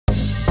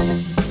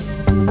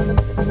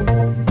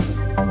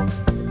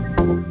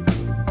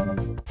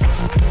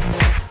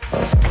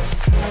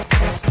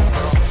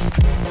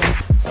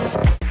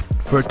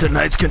For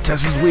tonight's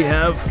contestants we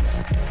have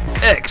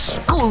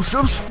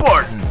Exclusive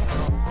Spartan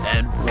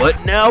and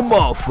What Now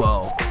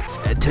Mofo.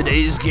 And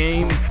today's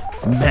game,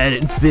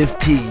 Madden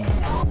 15.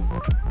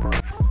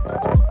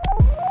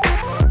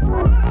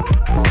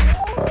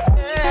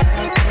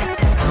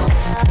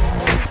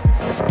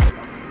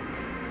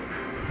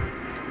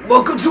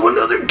 Welcome to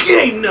another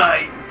game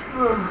night!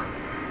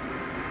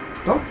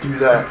 Don't do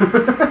that.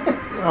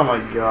 Oh my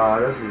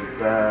god, this is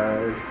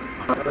bad.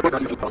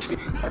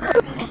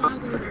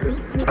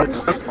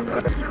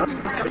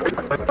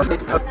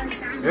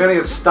 You're gonna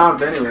get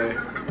stomped anyway.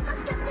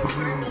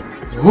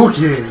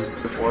 Okay.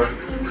 Before.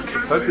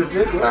 Suck his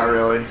dick? Not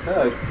really.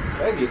 Yeah,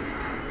 beg it.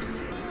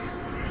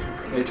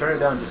 Hey, turn it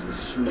down just a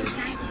smidge.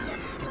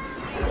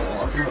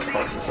 Oh, I'm gonna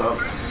fuck this up.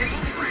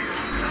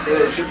 Yeah,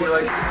 it should be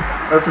like...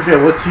 I forget,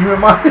 what team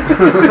am I?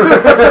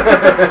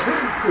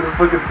 The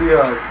fucking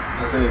Seahawks, I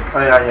think. Oh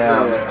yeah, yeah.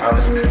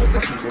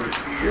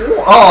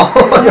 Oh,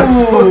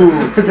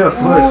 I got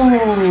pushed.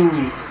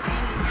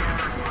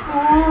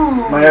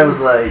 My guy was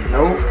like,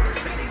 nope.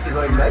 He's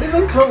like, not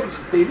even close,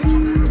 baby.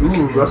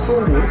 Ooh,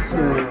 Russell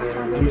Wilson.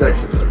 He's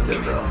actually really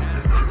good though.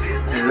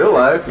 In real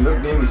life, in this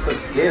game, he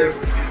sucks dick.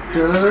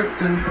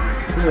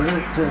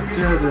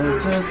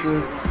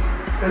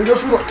 And he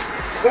goes for the...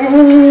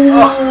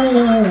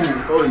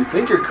 Oh, you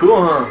think you're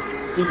cool, huh?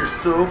 You think you're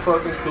so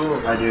fucking cool.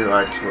 I do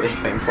actually.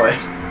 Gameplay.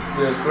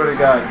 Yeah, I swear to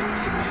God.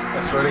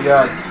 I swear to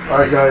God.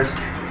 Alright, guys.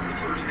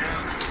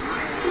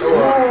 Oh.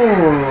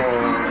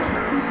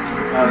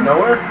 Out of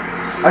nowhere?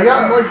 I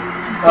got like...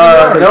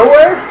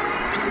 nowhere?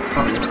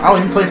 I don't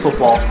even play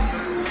football.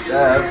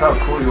 Yeah, that's how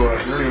cool you are.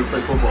 You don't even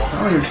play football. I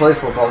don't even play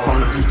football. I'm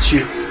gonna beat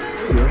you.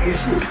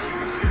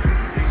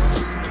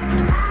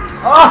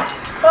 Ah!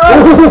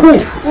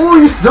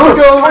 Oh, he's still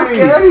going!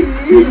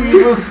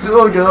 He was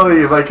still going.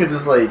 If I could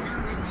just like...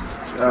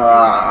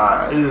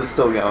 he was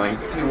still going.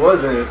 He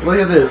wasn't. Look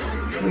at this.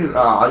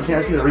 I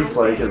can't see the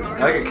replay because...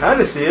 I can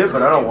kind of see it,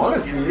 but I don't want to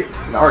see it.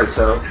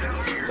 Naruto.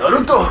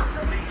 Naruto!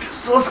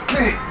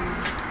 Sasuke!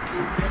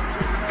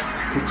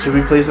 Should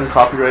we play some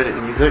copyrighted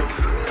music?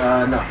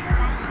 No.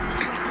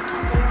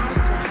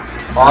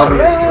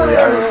 Obviously,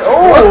 I was...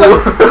 Oh!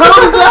 How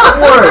did that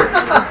work?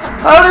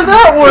 How did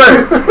that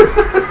work?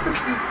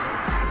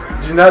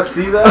 Did you not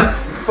see that?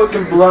 You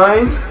fucking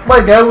blind? My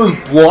guy was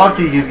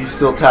blocking and he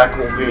still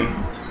tackled me.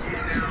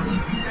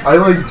 I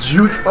like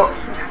juked up.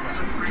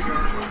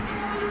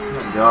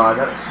 Oh my god,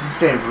 this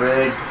game's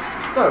rigged.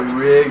 Not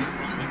rigged.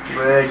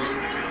 Rigged.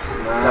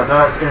 No,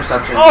 not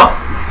interception. Oh!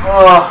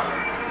 Oh!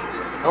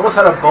 I almost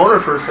had a boner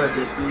for a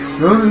second. You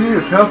don't need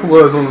to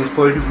capitalize on this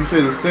play because we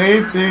say the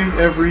same thing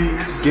every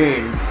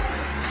game.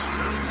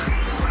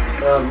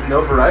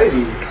 No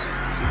variety.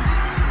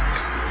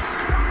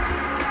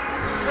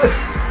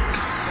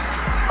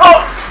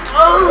 Oh!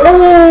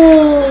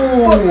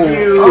 Fuck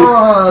you.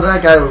 Oh,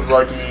 that guy was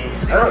lucky.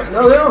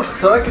 No, they don't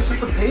suck. It's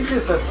just the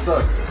Patriots that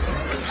suck.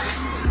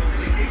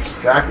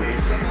 Exactly.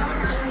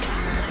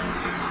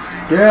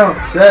 Down,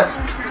 set.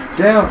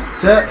 Down,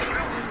 set.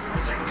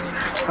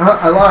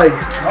 I lied.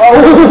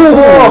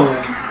 Oh!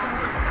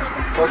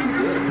 Fucking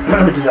good.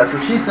 Because that's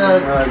what she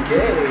said.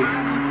 Okay.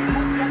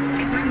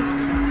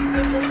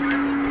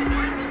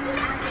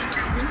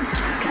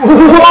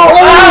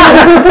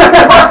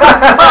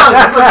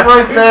 It's like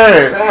right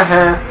there.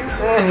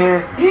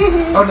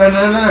 Oh, no.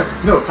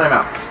 No,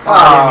 timeout. Oh, I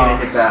didn't mean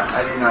to hit that. I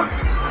did not.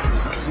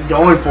 I'm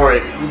going for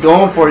it. I'm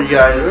going for it, you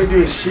guys. You ain't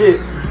doing shit.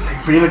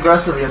 Being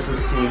aggressive against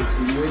this team.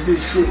 You ain't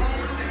doing shit.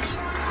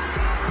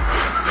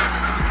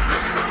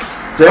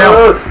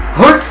 Down.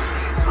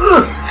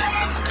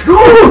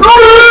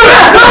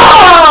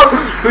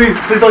 Please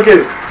don't get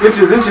it.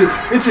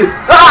 Inches.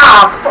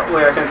 Ah! Fuck.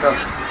 Wait, I can't tell.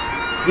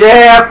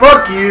 Yeah,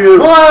 fuck you.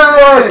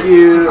 What? Fuck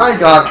you. I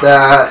got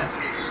that.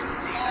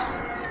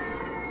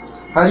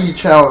 How do you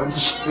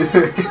challenge? I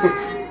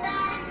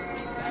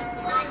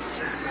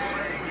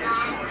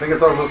think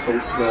it's also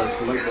the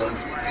select button.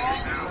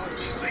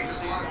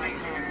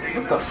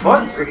 What the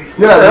fuck? Yeah, what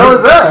the hell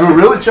is that? You're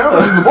really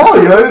challenging the ball,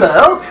 you guys. What the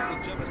hell?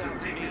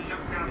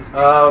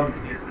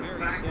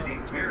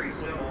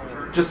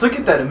 Just look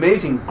at that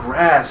amazing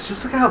grass.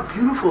 Just look at how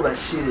beautiful that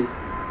shit is.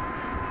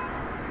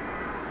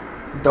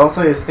 Don't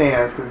say it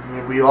stands, because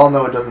we all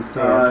know it doesn't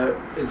stand.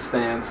 It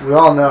stands. We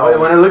all know.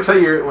 When it looks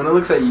at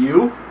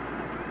you,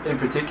 in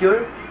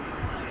particular.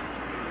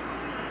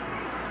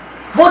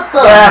 What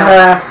the?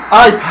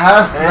 I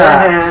passed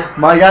that.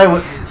 My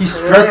guy, he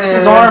stretched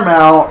his arm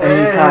out and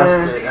he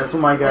passed it. That's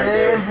what my guy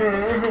did.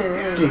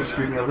 This game's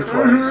screwing up. Which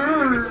one?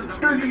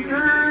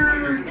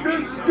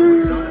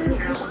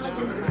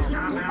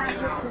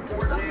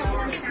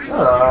 Shut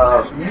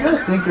up. You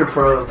guys think you're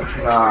pros, but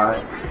you're not.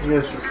 You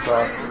guys just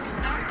suck.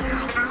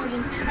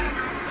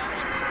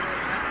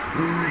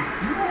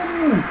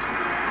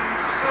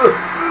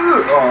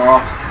 Aww.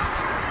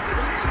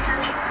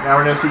 Now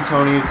we're gonna see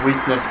Tony's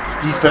weakness,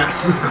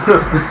 defense.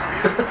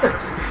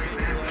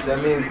 That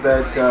means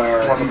that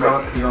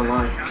he's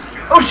online.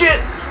 Oh shit!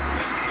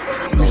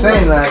 You're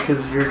saying that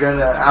because you're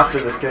gonna, after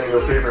this, gonna go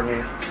favor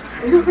me.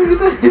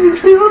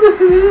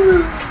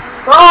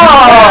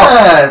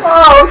 Yes! Oh,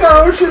 what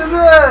kind of shit is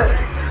that?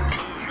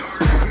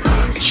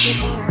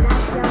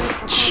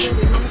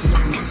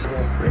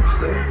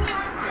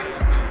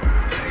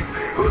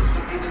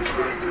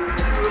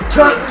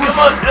 Come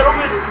on,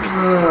 Edelman.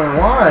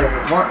 Why?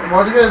 Why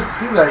do you guys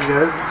do that, you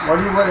guys? Why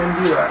do you let him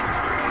do that?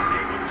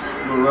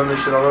 We'll run this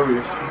shit all over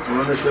you.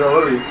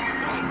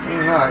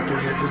 You're not,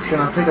 because you're just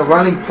gonna pick a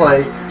running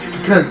play.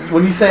 Because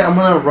when you say I'm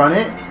gonna run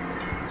it,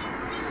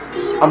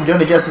 I'm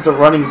gonna guess it's a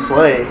running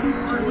play.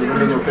 Doesn't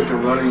mean you'll pick a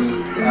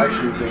running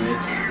action thing.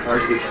 Or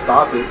actually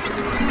stop it.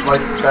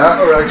 Like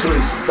that? Or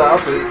actually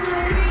stop it.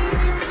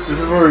 This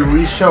is where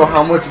we show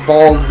how much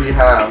balls we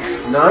have.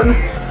 None?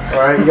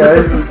 Alright, you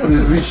guys?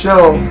 We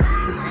show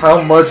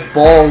how much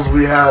balls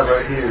we have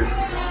right here.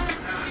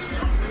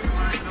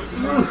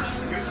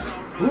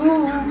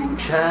 Ooh,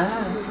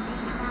 child.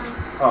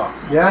 Oh.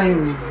 Yeah,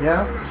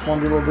 just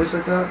wanna be a little bitch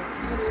like that?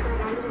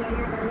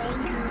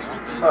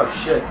 Oh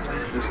shit.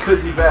 This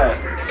could be bad.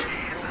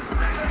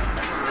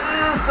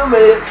 Still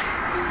made it.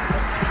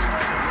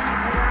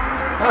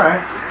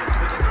 Alright.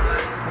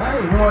 Hey,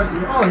 you want to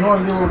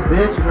be a little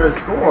bitch and try to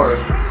score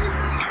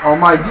on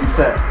my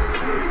defense.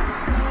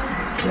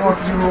 You want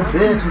to be a little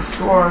bitch and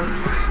score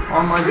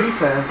on my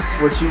defense,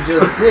 which you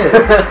just did.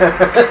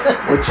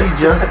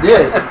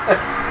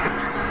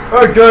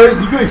 Alright guys,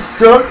 you guys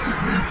suck.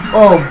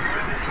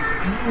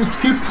 Let's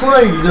keep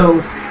playing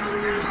though.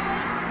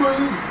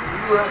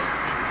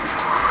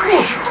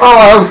 Oh,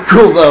 that was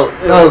cool though.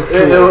 That was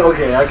cool.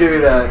 Okay, I'll give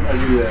you that.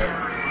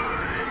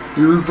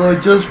 He was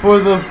like, just for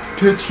the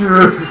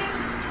picture.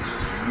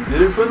 You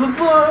did it for the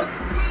butt.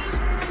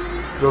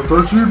 The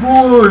touchy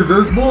boy,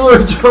 that's my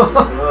job.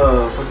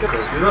 Oh, fuck it.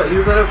 He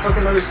was at a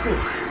fucking other school.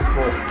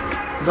 Cool.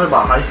 You're talking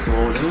about high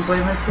school. Didn't you play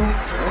in high school?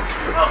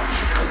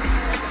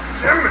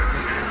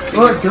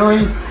 Alright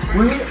guys,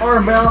 we are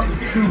about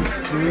to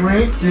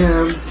rank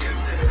them.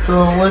 So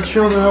let's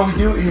show them how we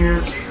do it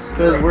here.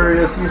 Because we're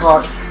the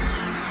Seahawks.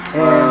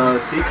 And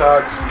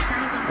Seahawks.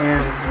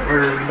 And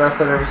we're the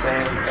best at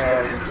everything.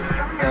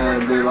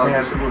 And they lost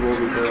the Super Bowl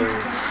because...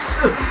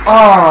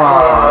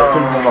 I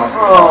couldn't hold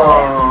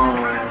on.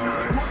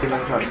 He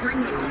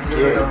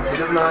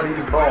does not eat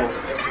his balls.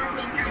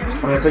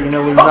 I'm gonna tell you no,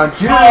 he's not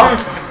good.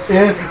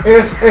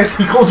 And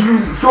he called you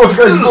guys a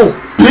little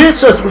bitch.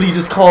 That's what he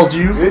just called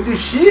you. You didn't do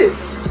shit.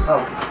 Oh.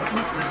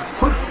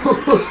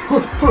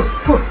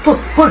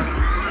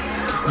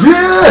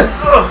 Yes!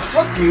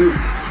 Fuck you.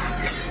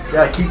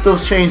 Yeah, keep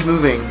those chains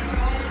moving.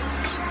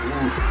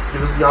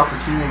 Give us the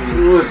opportunity.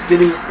 Ooh, it's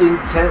getting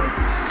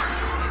intense.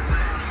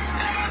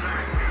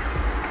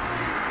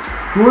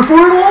 Going for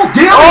it all!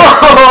 Damn it!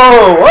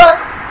 Oh, what?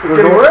 It's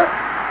getting where?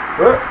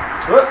 What?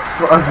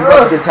 I'm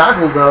about to get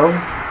tackled though.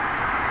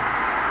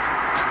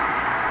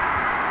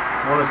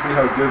 I want to see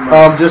how good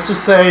my... Just to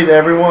say to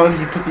everyone,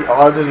 he put the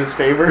odds in his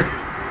favor.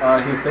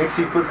 He thinks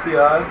he puts the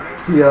odd?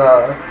 He,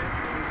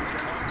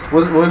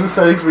 what are the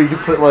settings where you can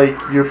put, like,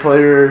 your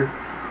players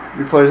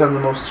have the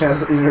most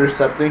chance of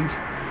intercepting?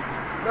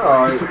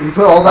 No, he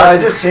put all that...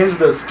 I just changed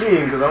the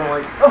scheme because I'm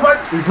like, oh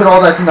fuck! He put all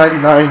that to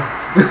 99.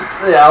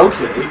 Yeah,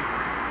 okay.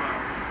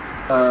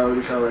 What do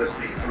you call it?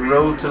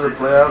 Road to the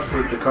playoffs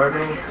with the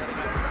Cardinals?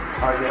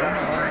 Yeah.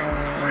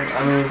 I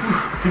mean,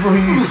 people who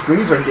use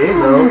screens are gay,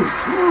 though. Ooh,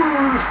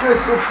 this guy's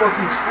so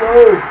fucking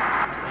slow.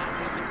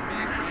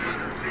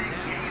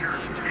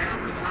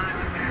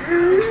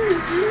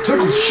 Took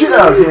the shit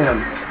out of him.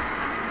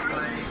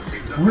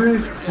 We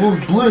will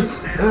blitz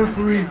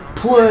every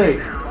play.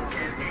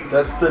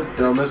 That's the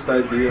dumbest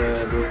idea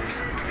ever.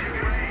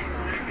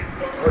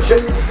 Oh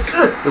shit!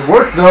 It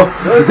worked though.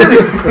 No, it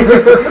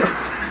didn't.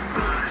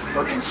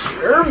 Fucking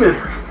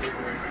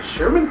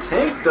Sherman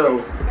tank though.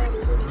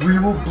 We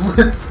will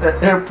blitz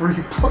at every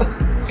play.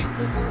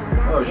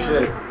 Oh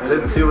shit! I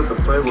didn't see what the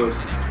play was.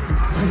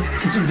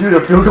 Did you do a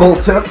field goal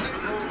attempt?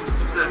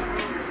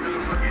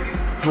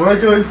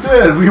 Like I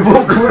said, we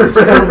will blitz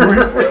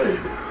every play.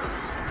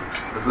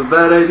 That's a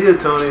bad idea,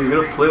 Tony.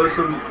 You're gonna play with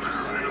some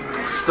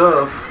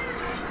stuff.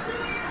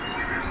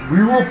 We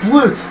will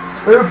blitz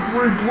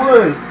every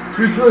play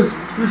because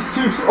this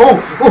team's... You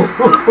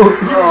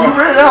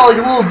ran out like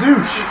a little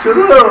douche. Shut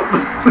up!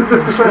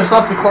 You're trying to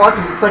stop the clock.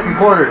 It's the second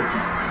quarter.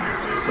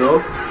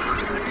 So?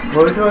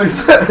 Like I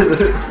said.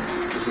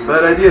 It's a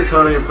bad idea,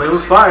 Tony. You're playing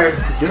with fire.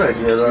 It's a good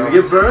idea, though.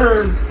 You get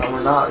burned. No,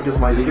 we're not, because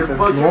my defense can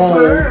fucking hold.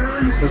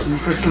 burned. Because the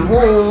defense can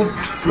hold.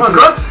 Come on,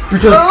 go!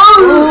 Because...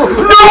 No!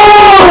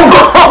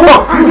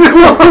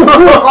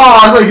 Oh,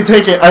 I thought you could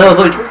take it. I was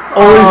like,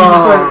 only if you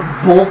just started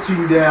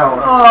bolting down.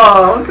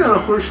 Oh, what kind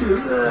of horseshit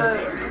is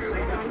that?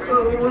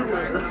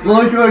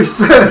 Like I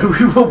said,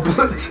 we will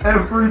blitz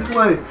every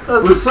play.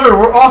 But sir,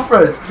 we're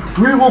offense.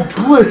 We will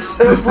blitz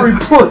every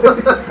play.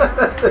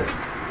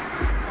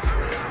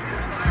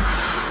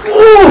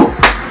 Ooh!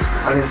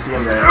 I didn't see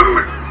him there.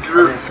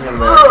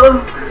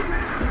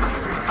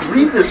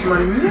 Read this, my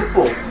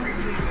nipple.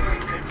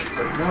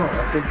 No, I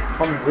think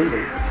call me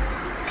later.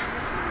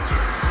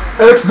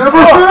 X never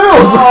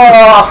fails!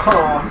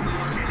 Oh.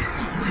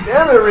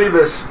 Damn it,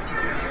 Rebus. I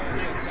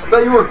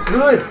thought you were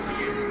good.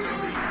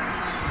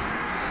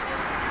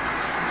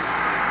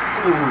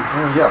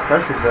 Oh, yeah,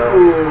 pressure though.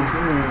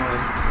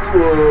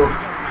 Ooh.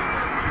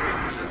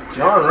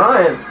 John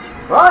Ryan.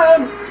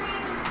 Ryan.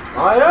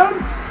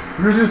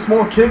 We're gonna do a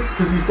small kick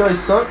because these guys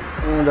suck.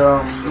 And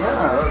That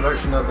yeah. was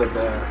actually not that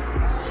bad.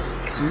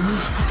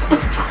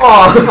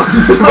 Oh,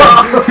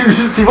 you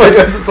should see my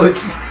guys. It's like,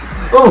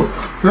 oh,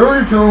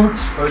 sorry, coach.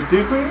 I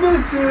think we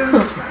missed it.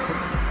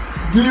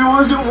 Do you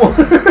want some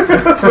water?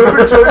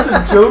 Whoever tries to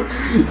joke,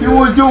 you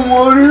want some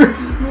water?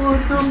 You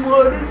want some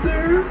water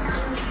there?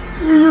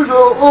 Here you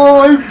go.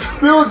 Oh, I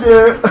spilled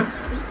it.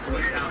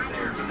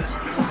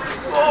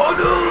 Oh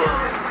no!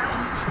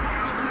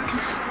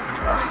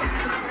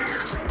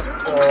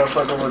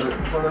 Fucking was it?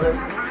 Something there?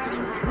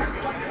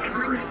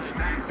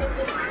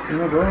 You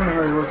know, bro, I don't know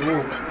how you work the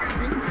wolf.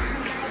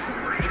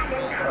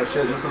 Oh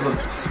shit, this is a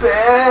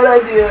bad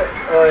idea.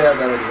 Oh yeah,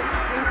 bad idea.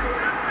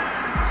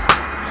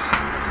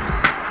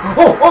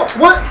 Oh,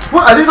 what?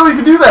 What? I didn't know you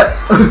could do that.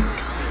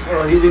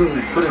 Well, he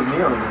didn't put his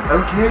knee on him.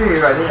 Okay,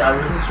 I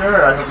wasn't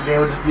sure. I thought the game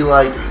would just be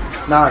like,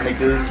 nah,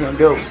 nigga, you can't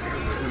go.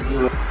 Just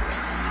do it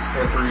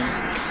every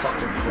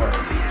fucking play.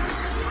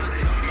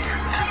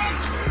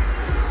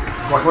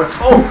 What?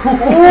 Oh!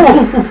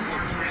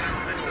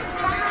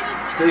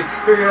 They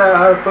figured out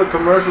how to put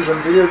commercials in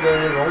video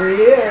games. Only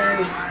yay!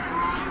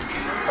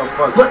 Oh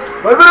fuck! What?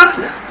 Wait a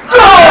minute!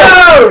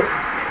 No!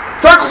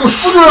 Tackle the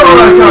shit out of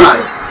that guy!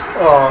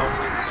 Oh.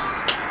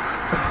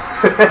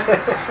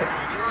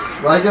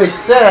 Like I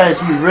said,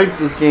 he rigged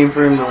this game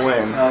for him to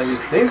win. You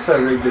think I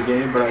rigged the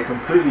game, but I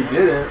completely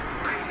didn't.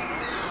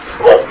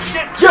 Oh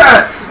shit!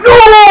 Yes!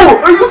 No!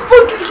 Are you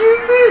fucking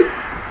kidding me?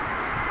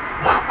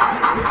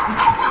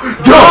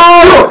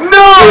 No!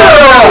 No!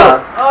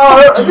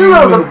 Oh, I knew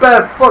that was a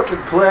bad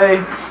fucking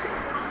play.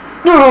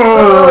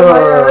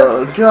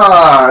 Oh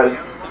god!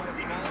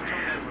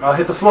 Oh,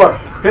 hit the floor!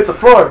 Hit the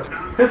floor!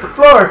 Hit the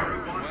floor!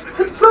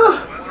 Hit the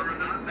floor!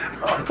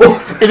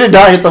 Oh, it did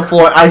not hit the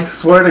floor. I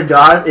swear to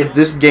God, if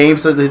this game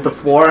says it hit the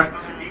floor,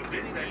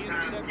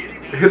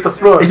 Hit the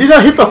floor! it did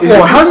not hit the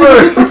floor. How did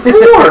it hit the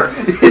floor?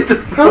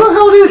 How the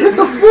hell did it hit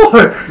the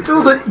floor? It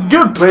was a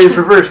good Play is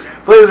reversed!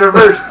 Play is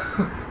reversed!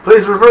 Play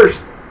is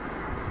reversed!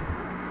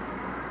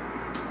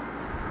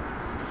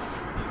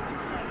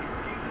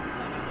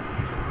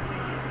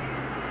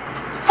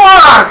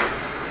 Fuck!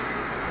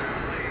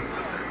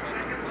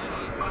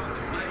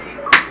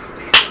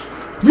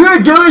 Yeah,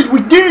 guys,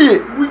 we did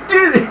it! We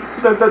did it!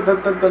 Dun, dun,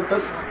 dun, dun, dun,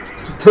 dun.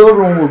 Just tell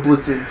everyone we're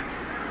blitzing.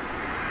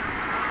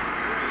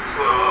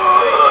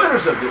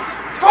 Intercepted.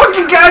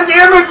 Fucking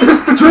goddamn it!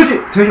 Take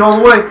it! Take it all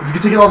the way! If you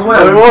can take it all the way,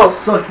 No, I I'll won't.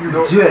 suck your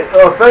No. dick.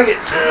 Oh, fuck it!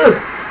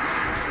 Ugh.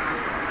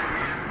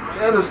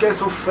 Damn, this guy's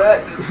so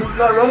fat. He's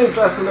not running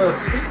fast enough.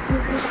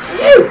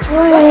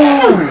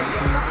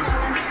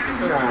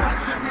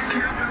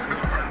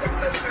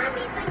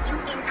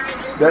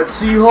 That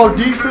Seahawk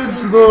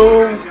defense,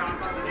 though.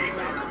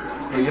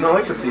 Hey, you don't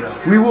like the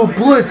Seahawks. We will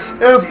blitz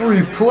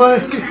every play.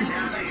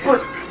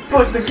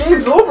 But the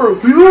game's over.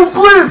 We will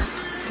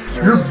blitz.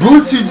 You're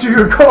blitzing to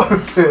your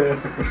cars. You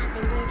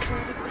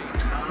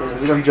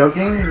think I'm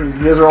joking? You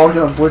guys are all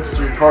gonna blitz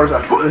to your cars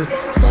after this.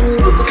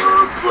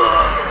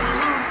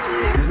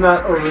 He's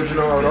not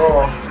original at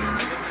all.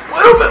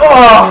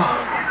 Oh!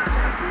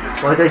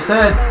 Like I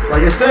said,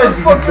 What you the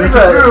fuck can is make it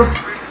that? through.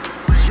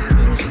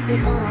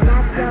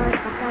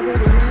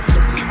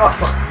 Oh,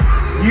 fuck.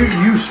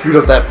 You screwed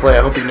up that play.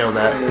 I hope you know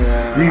that.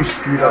 Yeah. You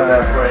screwed up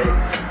that play.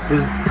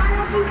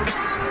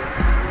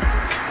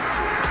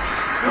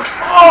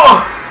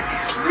 Oh!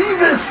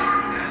 Revis!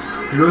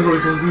 You guys are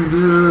something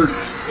good.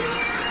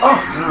 Oh,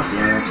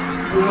 man.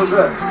 Who was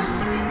that?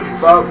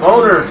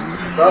 Boner.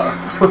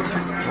 What the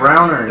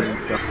Browner.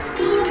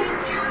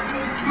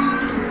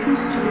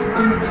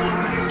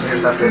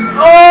 Intercepted.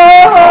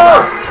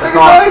 Oh! That's Take it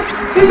all. back!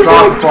 Take it That's all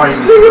back! before I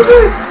Take it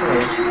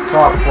back!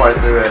 Saw it before I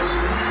threw it.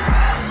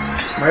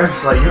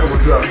 Meredith's like, yo,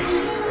 what's up?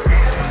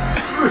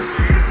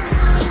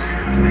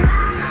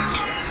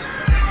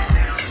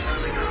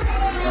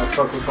 Oh,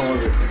 fuck, which one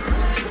was it?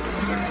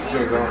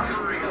 James on.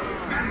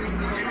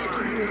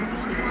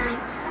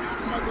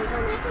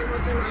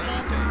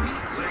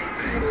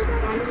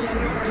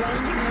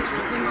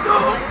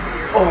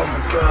 Oh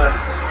my god.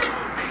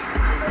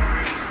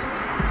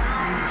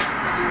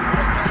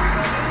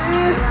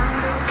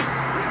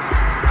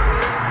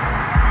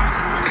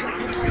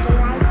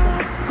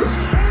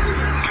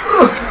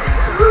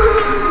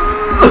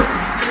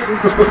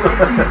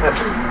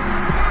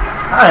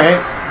 Alright.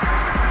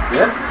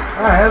 Yeah?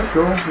 Alright, that's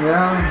cool.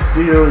 Yeah.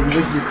 Do you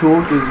think you're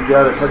cool because you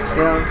got a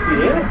touchdown?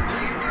 Yeah?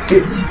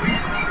 Chicken?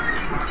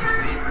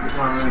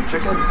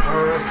 Chicken.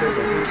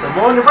 Some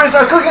more on your brace, I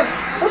was cooking!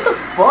 What the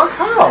fuck?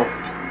 How?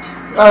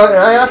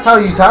 I asked how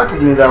you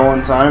tackled me that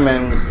one time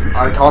and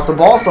I caught the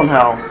ball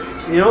somehow.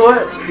 You know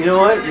what? You know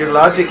what? Your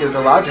logic is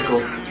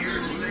illogical.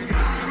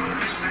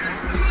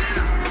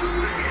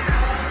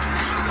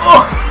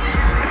 Oh!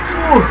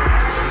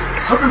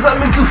 How does that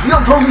make you feel,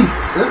 Tommy?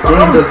 This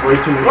game does way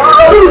too many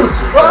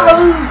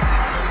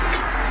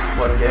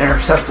What, I'm getting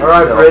intercepted.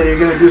 Alright, still. Brady, you're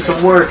gonna do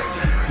some work.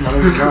 No,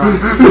 you're not.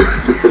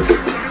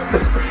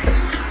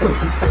 You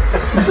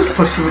just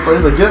pushed him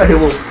aside like, get out of here,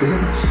 little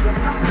bitch.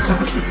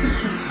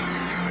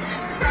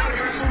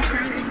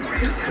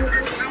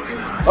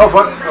 Oh,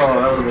 fuck.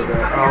 Oh, that would have been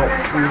bad. Oh,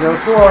 he's gonna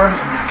score.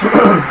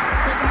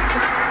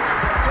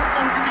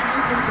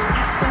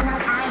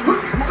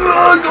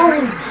 Go!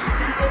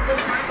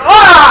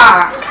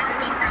 Ah!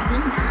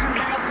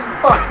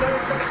 Fuck.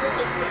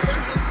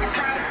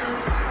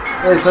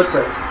 Hey,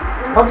 touchback.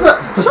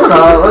 Shut up,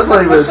 that's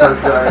not even a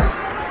touchback.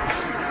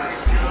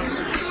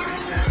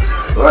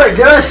 Alright,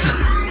 guys.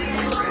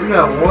 We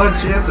got one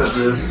chance at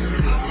this.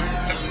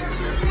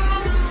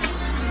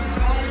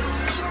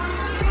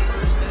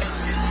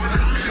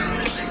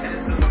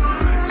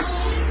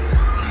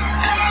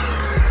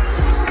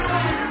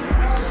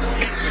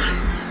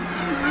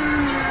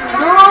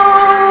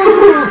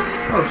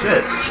 Oh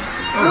shit.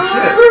 Oh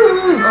shit.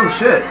 Oh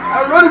shit. I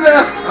run his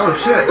ass. Oh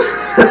shit.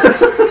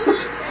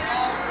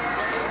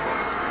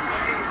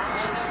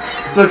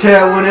 It's okay, I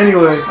won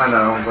anyway. I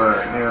know,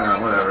 but, you know,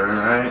 whatever,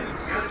 right?